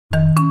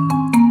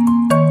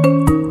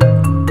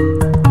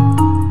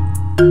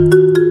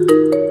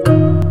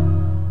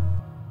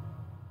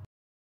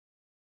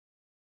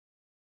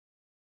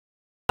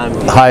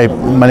Hi,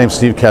 my name is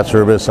Steve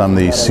Katsirubas. I'm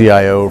the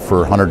CIO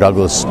for Hunter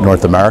Douglas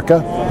North America.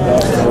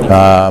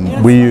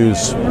 We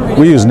use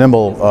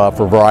NIMBL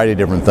for a variety of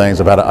different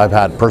things. I've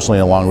had personally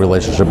a long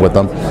relationship with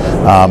them.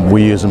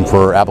 We use them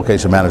for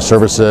application managed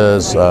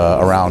services,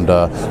 around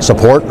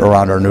support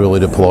around our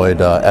newly deployed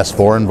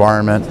S4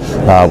 environment.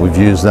 We've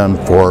used them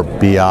for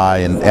BI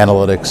and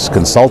analytics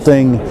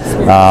consulting.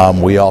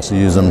 We also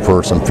use them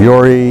for some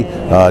Fiori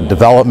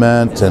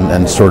development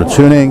and sort of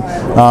tuning.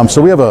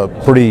 So we have a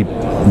pretty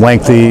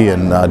lengthy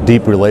and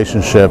deep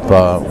relationship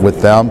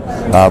with them.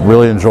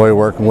 Really enjoy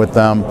working with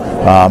them.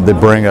 They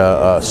bring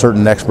a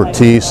certain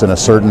expertise and a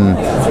certain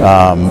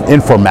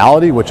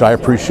informality, which I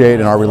appreciate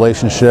in our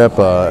relationship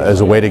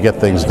as a way to get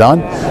things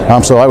done.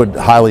 So I would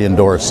highly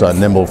endorse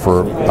NIMBL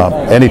for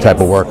any type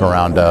of work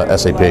around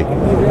SAP.